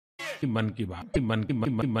मन की बात।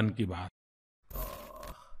 Uh,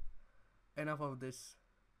 Enough of this.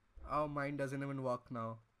 Our mind doesn't even work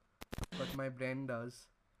now, but my brain does,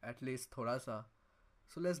 at least thoda sa.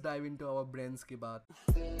 So let's dive into our brains ki baat.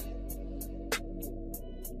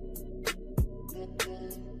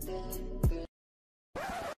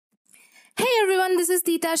 Hey everyone, this is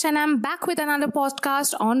Titash and I'm back with another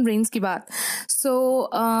podcast on Brains Ki Baat. So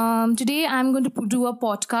today I'm going to do a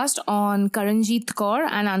podcast on Karanjit Kaur,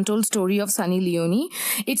 an untold story of Sunny Leone.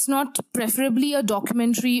 It's not preferably a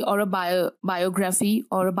documentary or a biography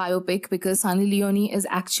or a biopic because Sunny Leone is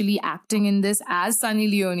actually acting in this as Sunny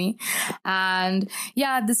Leone. And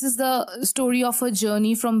yeah, this is the story of a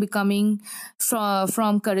journey from becoming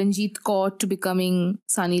from Karanjit Kaur to becoming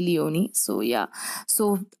Sunny Leone. So yeah,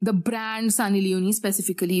 so the brand Sunny Leone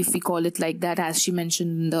specifically, if we call it like that, as she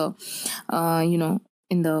mentioned in the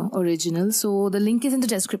in the original. So the link is in the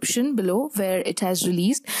description below where it has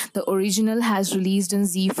released. The original has released in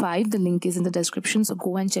Z5. The link is in the description. So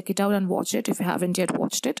go and check it out and watch it if you haven't yet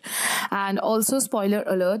watched it. And also spoiler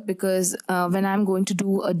alert, because when I'm going to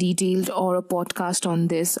do a detailed or a podcast on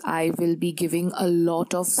this, I will be giving a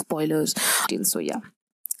lot of spoilers. So yeah.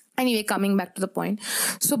 Anyway, coming back to the point.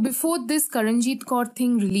 So before this Karanjit Kaur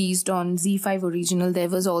thing released on Z5 original, there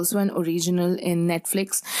was also an original in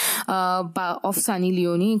Netflix of Sunny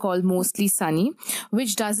Leone called Mostly Sunny,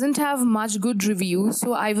 which doesn't have much good reviews.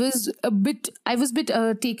 So I was a bit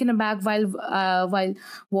taken aback while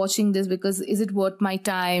watching this, because is it worth my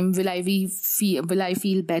time? Will I feel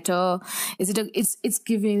better? Is it it's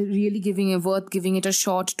worth giving it a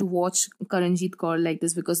shot to watch Karanjit Kaur like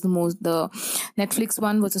this, because the Netflix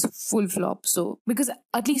one was a full flop. So because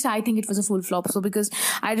at least I think it was a full flop. So because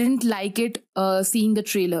I didn't like it, seeing the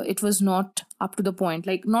trailer, it was not up to the point,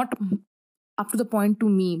 like not up to the point to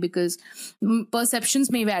me, because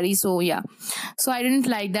perceptions may vary. So yeah, so I didn't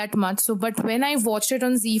like that much. So but when I watched it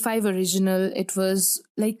on Z5 original, it was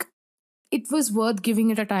worth giving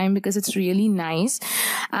it a time, because it's really nice,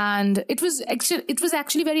 and it was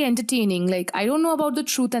actually very entertaining. Like, I don't know about the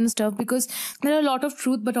truth and stuff, because there are a lot of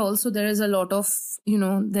truth, but also there is a lot of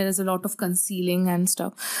concealing and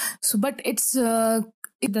stuff. So but it's if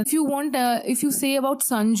you say about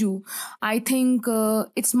Sanju, I think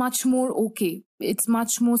it's much more okay. It's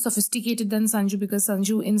much more sophisticated than Sanju, because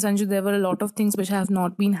in Sanju there were a lot of things which have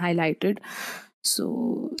not been highlighted.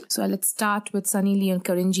 So let's start with Sunny Leone,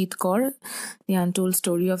 Karanjit Kaur, the untold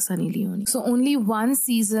story of Sunny Leone. So only one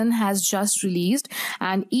season has just released,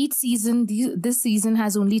 and each season, this season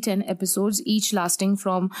has only 10 episodes, each lasting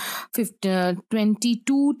from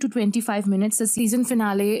 22 to 25 minutes. The season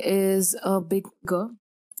finale is bigger,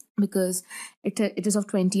 because it is of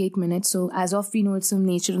 28 minutes. So as of we know, it's the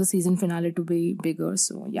nature of the season finale to be bigger.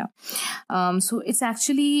 So yeah, so it's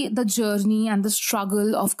actually the journey and the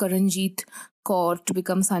struggle of Karanjit Kaur to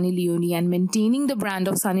become Sunny Leone and maintaining the brand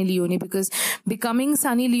of Sunny Leone, because becoming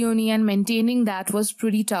Sunny Leone and maintaining that was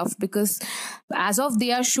pretty tough, because as of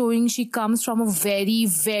they are showing, she comes from a very,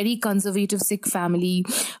 very conservative Sikh family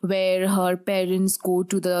where her parents go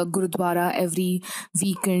to the Gurudwara every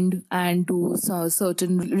weekend and do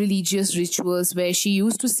certain religious rituals where she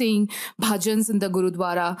used to sing bhajans in the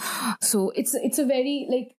Gurudwara. So it's a very,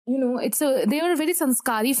 like, they are a very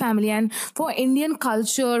sanskari family, and for Indian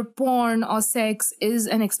culture, porn or sex is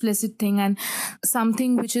an explicit thing and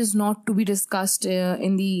something which is not to be discussed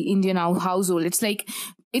in the Indian household. It's like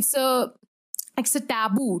it's a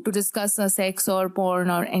taboo to discuss sex or porn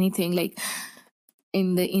or anything like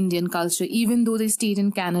in the Indian culture, even though they stayed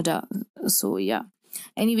in Canada. So yeah.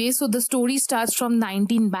 Anyway, so the story starts from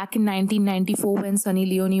back in 1994, when Sunny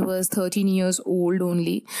Leone was 13 years old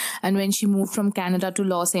only, and when she moved from Canada to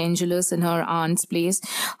Los Angeles in her aunt's place.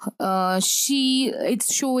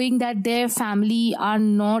 It's showing that their family are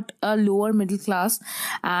not a lower middle class,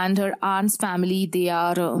 and her aunt's family, they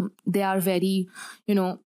are very, they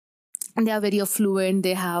are very affluent.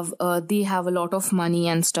 They have a lot of money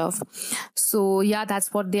and stuff. So yeah,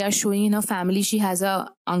 that's what they are showing in her family. She has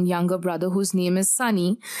a younger brother whose name is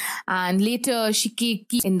Sunny, and later she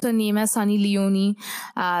keeps her name as Sunny Leone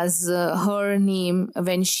as her name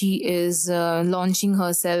when she is launching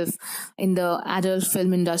herself in the adult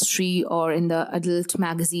film industry or in the adult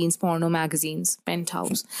magazines, porno magazines,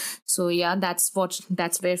 Penthouse. So yeah, that's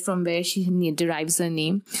from where she derives her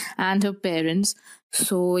name, and her parents.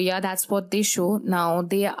 So yeah, that's what they show. Now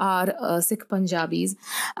they are Sikh Punjabis,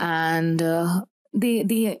 and they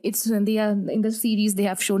are in the series. They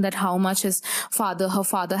have shown that how much her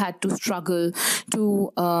father had to struggle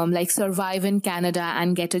to like survive in Canada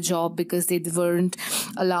and get a job, because they weren't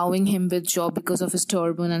allowing him with job because of his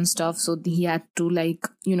turban and stuff. So he had to, like,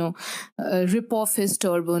 rip off his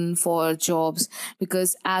turban for jobs,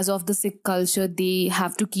 because as of the Sikh culture, they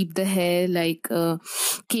have to keep the hair like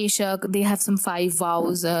Kesha. They have some 5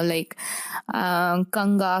 vows, like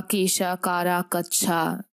Kanga, Kesha, Kara,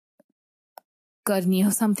 Kacha, Karni,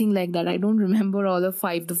 or something like that. I don't remember all of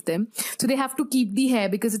 5 of them. So they have to keep the hair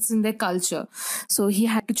because it's in their culture. So he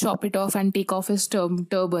had to chop it off and take off his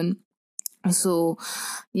turban. So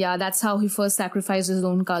yeah, that's how he first sacrificed his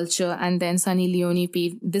own culture. And then Sunny Leone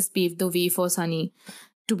paved the way for Sunny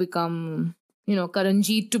to become,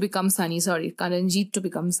 Karanjit to become Sunny. Karanjit to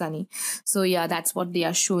become Sunny. So yeah, that's what they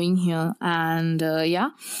are showing here. And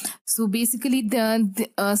yeah, so basically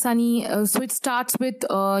the Sunny, so it starts with,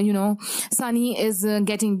 Sunny is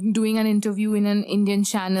doing an interview in an Indian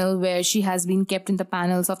channel where she has been kept in the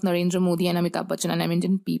panels of Narendra Modi and Amitabh Bachchan and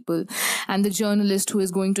Indian people. And the journalist who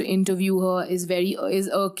is going to interview her is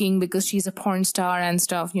irking because she's a porn star and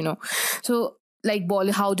stuff, So like,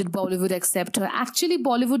 how did Bollywood accept her? Actually,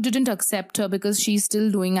 Bollywood didn't accept her because she's still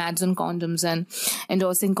doing ads on condoms and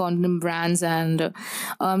endorsing condom brands and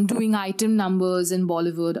doing item numbers in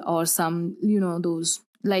Bollywood, or some, those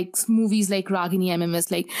like movies like Ragini MMS.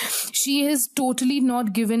 Like, she is totally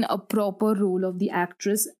not given a proper role of the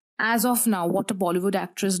actress as of now, what a Bollywood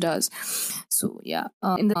actress does. So yeah,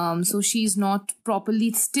 so she's not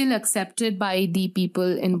properly still accepted by the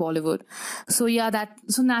people in Bollywood. So yeah,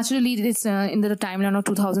 so naturally, it's in the timeline of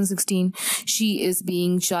 2016, she is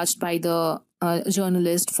being judged by the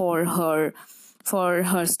journalist for her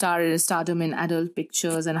stardom in adult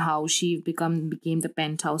pictures and how she became the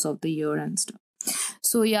penthouse of the year and stuff.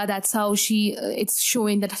 So yeah, that's how it's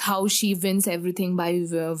showing that how she wins everything by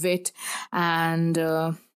wit.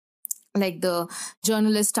 And like, the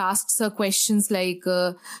journalist asks her questions like,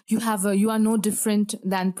 you are no different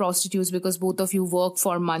than prostitutes because both of you work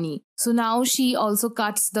for money. So now she also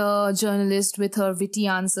cuts the journalist with her witty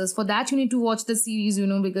answers. For that, you need to watch the series,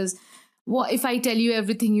 because if I tell you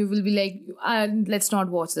everything, you will be like, let's not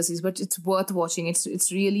watch the series. But it's worth watching.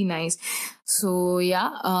 It's really nice. So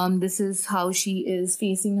yeah, this is how she is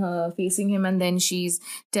facing him, and then she's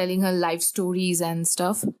telling her life stories and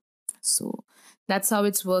stuff. So that's how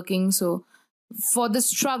it's working. So for the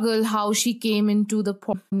struggle, how she came into the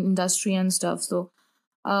porn industry and stuff. So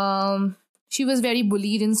she was very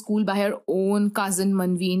bullied in school by her own cousin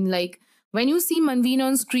Manveen. Like, when you see Manveen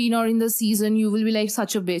on screen or in the season, you will be like,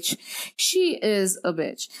 such a bitch. She is a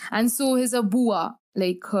bitch. And so is a Bua,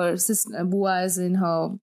 like her sister. Bua is in her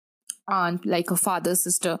aunt, like her father's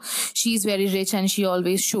sister. She's very rich and she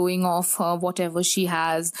always showing off whatever she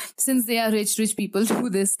has. Since they are rich people do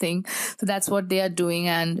this thing. So that's what they are doing.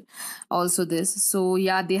 And also this. So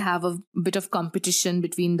yeah, they have a bit of competition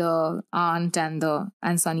between the aunt and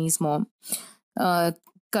Sunny's mom.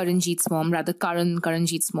 Karanjit's mom, rather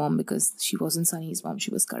Karanjit's mom, because she wasn't Sunny's mom,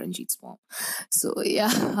 she was Karanjit's mom. So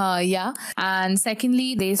yeah. And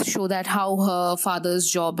secondly, they show that how her father's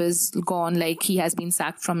job is gone, like he has been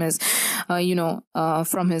sacked from his,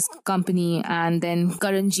 from his company. And then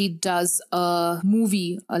Karanjit does a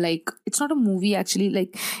movie, like, it's not a movie actually,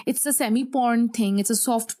 like, it's a semi-porn thing, it's a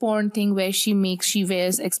soft porn thing where she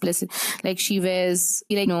wears explicit, like, she wears,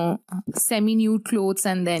 semi-nude clothes,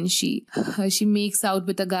 and then she makes out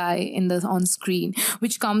with a guy on screen,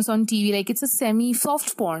 which comes on TV. Like, it's a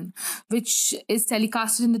semi-soft porn which is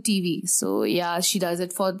telecasted in the TV. So yeah, she does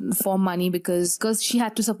it for money because she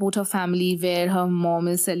had to support her family, where her mom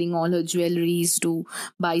is selling all her jewelries to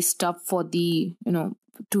buy stuff for the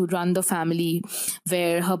to run the family,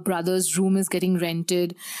 where her brother's room is getting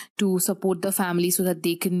rented to support the family so that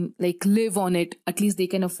they can like live on it. At least they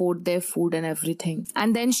can afford their food and everything.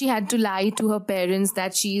 And then she had to lie to her parents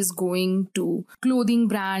that she is going to clothing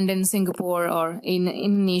brand in Singapore or in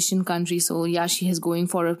an Asian country. So yeah, she is going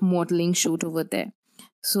for a modeling shoot over there.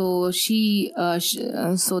 So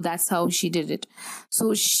so that's how she did it.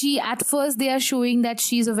 So at first they are showing that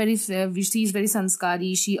she's very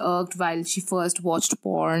sanskari. She irked while she first watched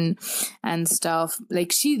porn and stuff. Like,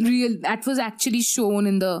 that was actually shown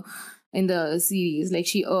in the series. Like,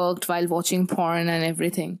 she irked while watching porn and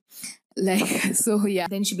everything. Like, so yeah,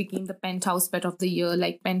 then she became the penthouse pet of the year.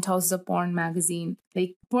 Like, Penthouse is a porn magazine.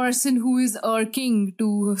 Like, person who is irking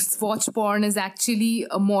to watch porn is actually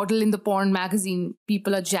a model in the porn magazine.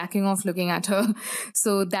 People are jacking off looking at her.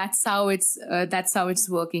 So that's how it's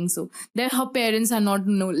working. So then her parents are not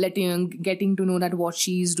getting to know that what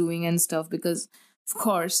she is doing and stuff, because of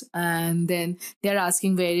course. And then they're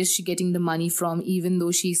asking where is she getting the money from, even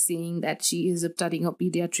though she's saying that she is studying a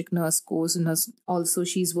pediatric nurse course, and also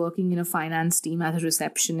she's working in a finance team as a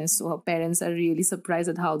receptionist. So her parents are really surprised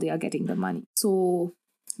at how they are getting the money. So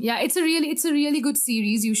yeah, it's a really good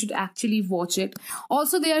series. You should actually watch it.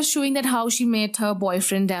 Also, they are showing that how she met her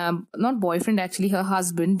boyfriend, not boyfriend actually, her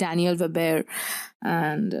husband Daniel Weber,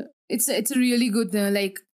 and it's a really good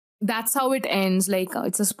like that's how it ends. Like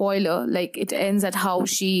it's a spoiler. Like it ends at how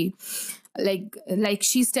she like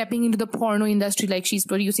she's stepping into the porno industry, like she's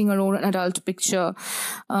producing her own adult picture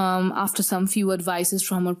after some few advices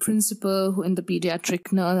from her principal who in the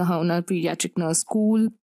pediatric nurse school,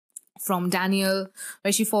 from Daniel,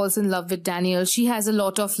 where she falls in love with Daniel. She has a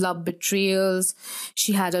lot of love betrayals.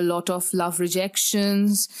 She had a lot of love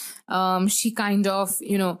rejections. She kind of,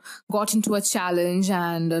 got into a challenge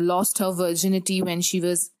and lost her virginity when she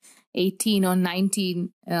was 18 or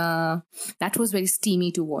 19. That was very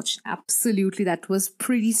steamy to watch. Absolutely, that was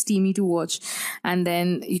pretty steamy to watch. And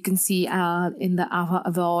then you can see in the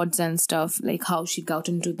awards and stuff, like how she got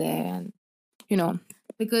into there, and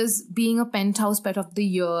because being a penthouse pet of the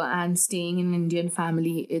year and staying in an Indian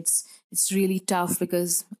family, it's really tough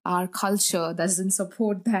because our culture doesn't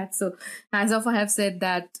support that. So as of I have said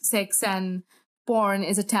that sex and porn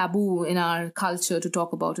is a taboo in our culture to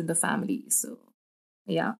talk about in the family. So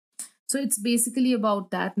yeah. So it's basically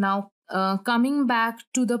about that. Now, coming back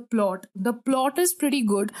to the plot is pretty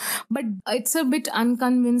good, but it's a bit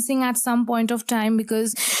unconvincing at some point of time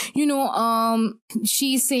because,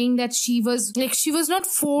 she's saying that she was not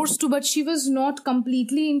forced to, but she was not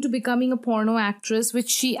completely into becoming a porno actress, which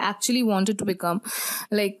she actually wanted to become.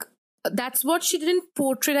 Like, that's what she didn't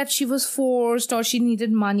portray, that she was forced or she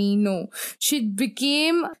needed money. No, she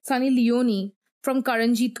became Sunny Leone from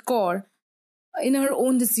Karanjit Kaur in her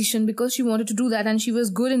own decision because she wanted to do that and she was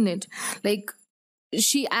good in it. Like,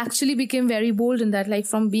 she actually became very bold in that, like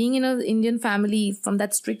from being in an Indian family, from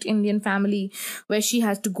that strict Indian family where she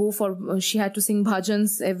had to sing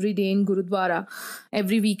bhajans every day in Gurudwara,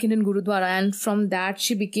 every weekend in Gurudwara. And from that,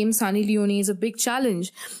 she became Sunny Leone is a big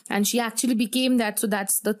challenge. And she actually became that. So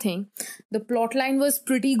that's the thing. The plot line was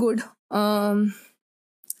pretty good.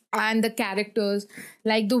 And the characters,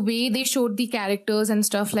 like the way they showed the characters and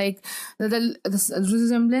stuff, like the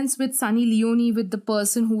resemblance with Sunny Leone, with the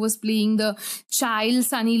person who was playing the child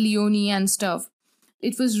Sunny Leone and stuff.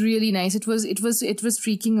 It was really nice. It was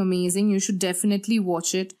freaking amazing. You should definitely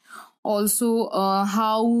watch it. Also,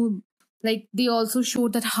 how like they also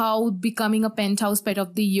showed that how becoming a penthouse pet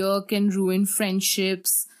of the year can ruin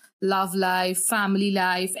friendships, love life, family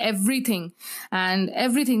life, everything.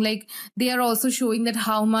 Like they are also showing that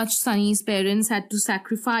how much Sunny's parents had to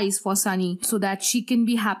sacrifice for Sunny so that she can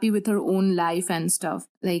be happy with her own life and stuff.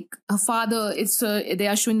 Like her father, they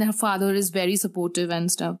are showing that her father is very supportive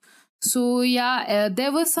and stuff. So yeah,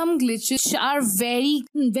 there were some glitches which are very,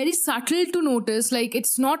 very subtle to notice. Like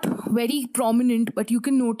it's not very prominent, but you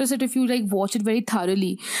can notice it if you like watch it very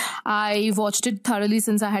thoroughly. I watched it thoroughly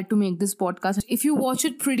since I had to make this podcast. If you watch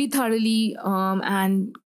it pretty thoroughly,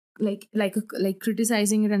 and like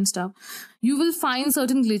criticizing it and stuff, you will find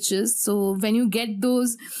certain glitches. So when you get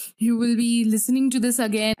those, you will be listening to this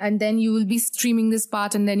again, and then you will be streaming this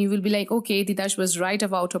part, and then you will be like, okay, Titash was right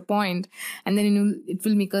about her point, and then it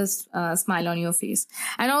will make us smile on your face.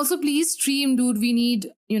 And also, please stream, dude. We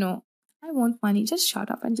need, I want money. Just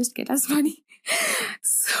shut up and just get us money.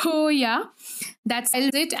 So yeah, that's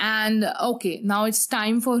it. And okay, now it's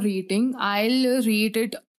time for rating. I'll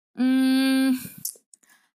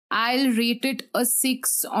rate it a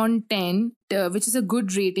 6 on 10, which is a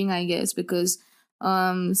good rating, I guess, because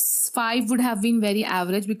 5 would have been very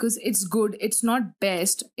average because it's good. It's not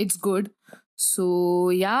best. It's good. So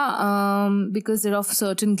yeah, because there are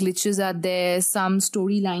certain glitches are there. Some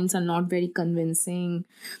storylines are not very convincing.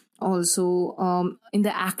 Also, in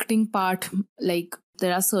the acting part, like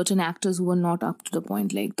there are certain actors who are not up to the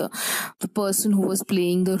point. Like the person who was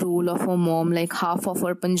playing the role of her mom, like half of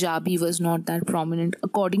her Punjabi was not that prominent,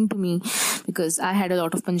 according to me, because I had a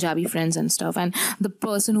lot of Punjabi friends and stuff. And the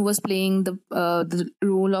person who was playing the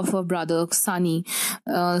role of her brother, Sunny,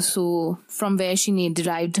 so from where she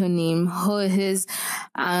derived her name, his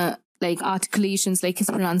like articulations, like his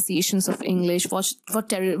pronunciations of English,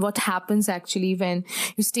 what happens actually when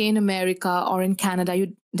you stay in America or in Canada,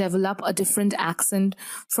 you develop a different accent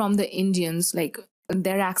from the Indians. Like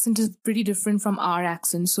their accent is pretty different from our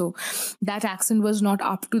accent. So that accent was not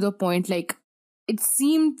up to the point. Like it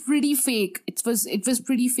seemed pretty fake. It was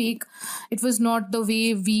pretty fake. It was not the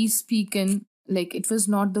way we speak in, like it was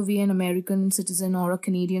not the way an American citizen or a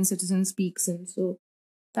Canadian citizen speaks in. So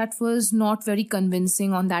that was not very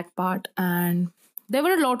convincing on that part. And there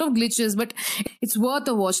were a lot of glitches, but it's worth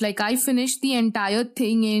a watch. Like, I finished the entire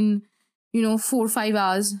thing in 4-5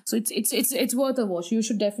 hours, so it's worth a watch. You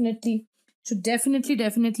should definitely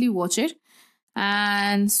watch it.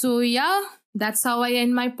 And so yeah, that's how I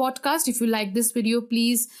end my podcast. If you like this video,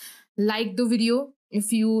 please like the video.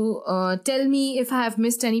 If you tell me if I have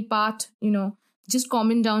missed any part, just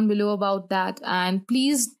comment down below about that. And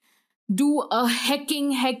please do a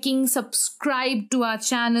hecking subscribe to our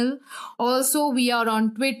channel. Also, we are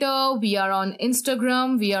on Twitter, we are on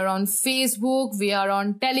Instagram, we are on Facebook, we are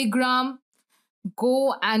on Telegram.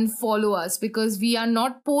 Go and follow us, because we are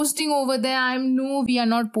not posting over there. We are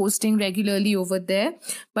not posting regularly over there.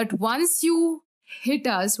 But once you hit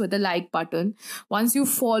us with the like button, once you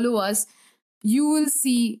follow us, you will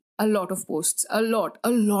see a lot of posts, a lot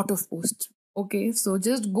of posts. Okay, so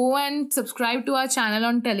just go and subscribe to our channel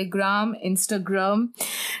on Telegram, Instagram,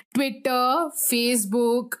 Twitter,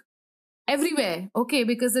 Facebook, everywhere. Okay,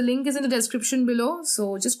 because the link is in the description below.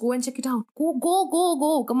 So just go and check it out.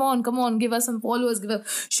 Go. Come on. Give us some followers.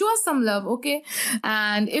 Show us some love. Okay.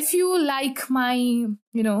 And if you like my,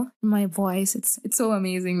 my voice, it's so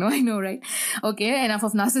amazing. No, I know, right? Okay. Enough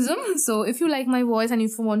of narcissism. So if you like my voice and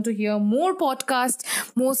if you want to hear more podcasts,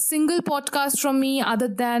 more single podcasts from me, other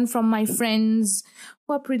than from my friends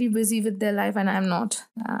who are pretty busy with their life, and I'm not,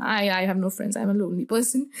 I have no friends. I'm a lonely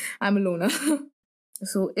person. I'm a loner.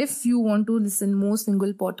 So if you want to listen more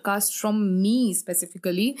single podcasts from me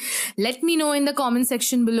specifically, let me know in the comment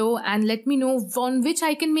section below, and let me know on which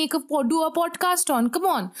I can do a podcast on. Come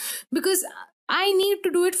on, because I need to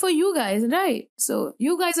do it for you guys, right? So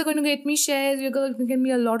you guys are going to get me shares. You're going to get me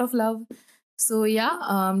a lot of love. So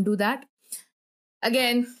yeah, do that.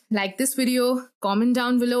 Again, like this video, comment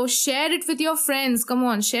down below, share it with your friends. Come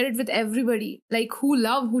on, share it with everybody. Like, who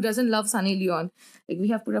doesn't love Sunny Leon? Like, we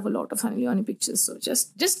have put up a lot of Sunny Leon pictures. So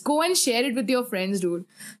just go and share it with your friends, dude.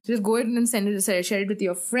 Just go ahead and share it with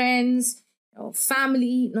your friends, your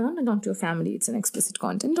family. No, not your family. It's an explicit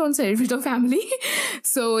content. Don't share it with your family.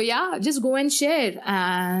 So yeah, just go and share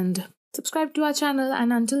and subscribe to our channel.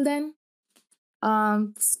 And until then,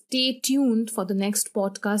 stay tuned for the next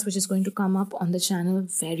podcast, which is going to come up on the channel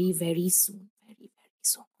very, very soon. Very, very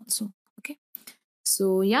soon also. Okay.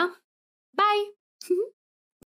 So yeah, bye.